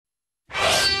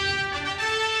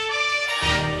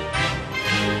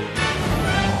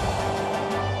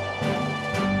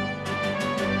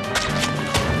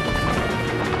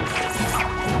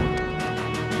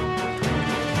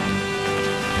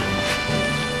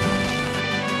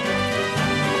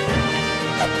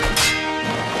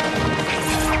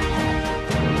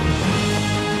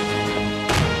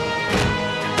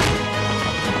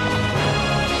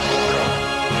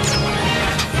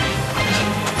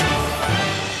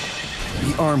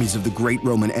armies of the great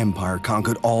Roman Empire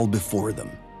conquered all before them.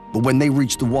 But when they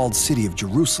reached the walled city of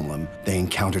Jerusalem, they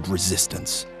encountered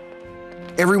resistance.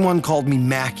 Everyone called me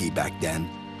Macky back then.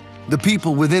 The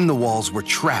people within the walls were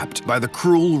trapped by the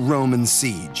cruel Roman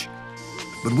siege.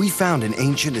 But we found an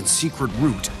ancient and secret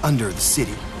route under the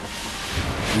city.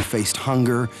 We faced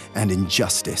hunger and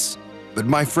injustice, but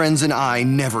my friends and I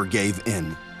never gave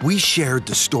in. We shared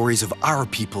the stories of our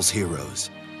people's heroes.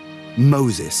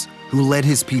 Moses, who led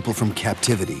his people from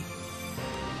captivity.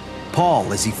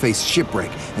 Paul, as he faced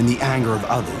shipwreck and the anger of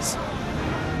others.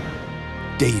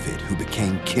 David, who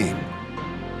became king.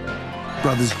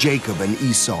 Brothers Jacob and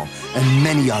Esau, and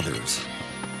many others.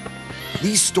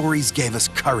 These stories gave us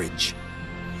courage,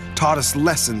 taught us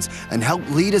lessons, and helped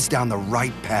lead us down the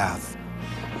right path.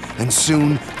 And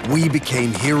soon, we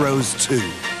became heroes too.